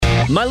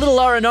My little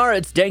R&R,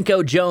 it's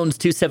Danko Jones,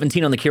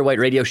 217 on the Kier White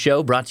Radio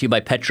Show, brought to you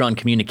by Petron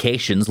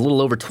Communications. A little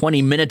over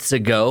 20 minutes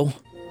ago,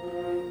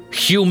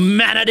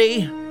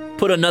 humanity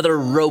put another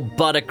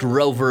robotic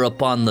rover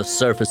up on the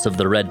surface of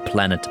the red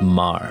planet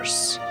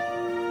Mars.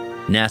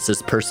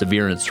 NASA's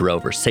Perseverance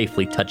rover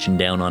safely touching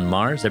down on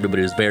Mars.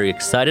 Everybody was very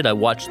excited. I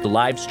watched the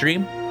live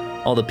stream.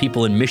 All the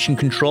people in mission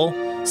control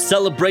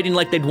celebrating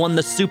like they'd won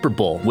the Super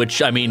Bowl,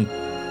 which, I mean,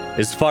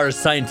 as far as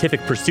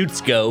scientific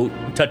pursuits go,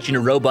 touching a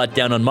robot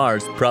down on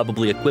Mars,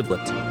 probably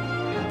equivalent.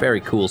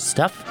 Very cool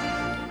stuff.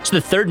 It's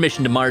the third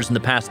mission to Mars in the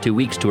past 2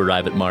 weeks to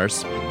arrive at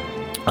Mars.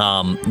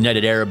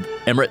 United Arab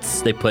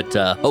Emirates, they put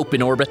Hope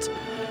in orbit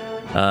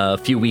a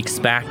few weeks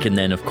back. And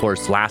then, of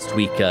course, last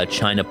week,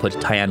 China put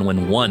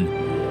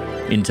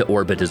Tianwen-1 into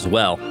orbit as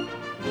well.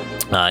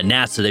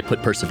 NASA, they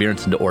put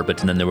Perseverance into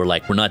orbit, and then they were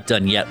like, we're not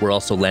done yet. We're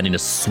also landing a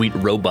sweet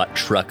robot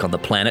truck on the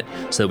planet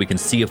so that we can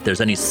see if there's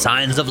any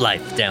signs of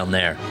life down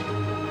there.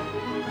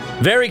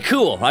 Very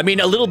cool. I mean,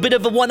 a little bit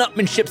of a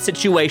one-upmanship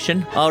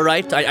situation, all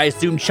right? I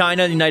assume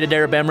China, United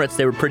Arab Emirates,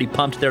 they were pretty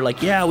pumped. They're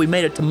like, yeah, we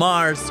made it to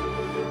Mars.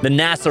 Then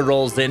NASA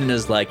rolls in and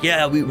is like,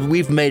 yeah,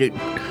 we've made it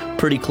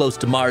pretty close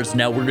to Mars.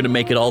 Now we're going to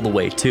make it all the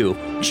way, too.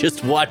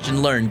 Just watch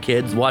and learn,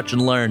 kids. Watch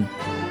and learn.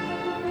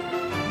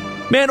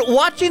 Man,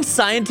 watching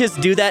scientists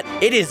do that,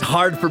 it is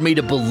hard for me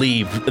to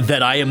believe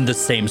that I am the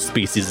same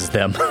species as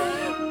them.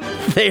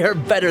 They are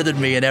better than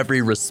me in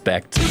every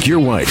respect.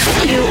 Kier White.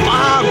 You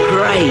are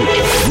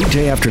great.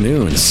 Weekday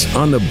afternoons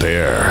on The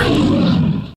Bear.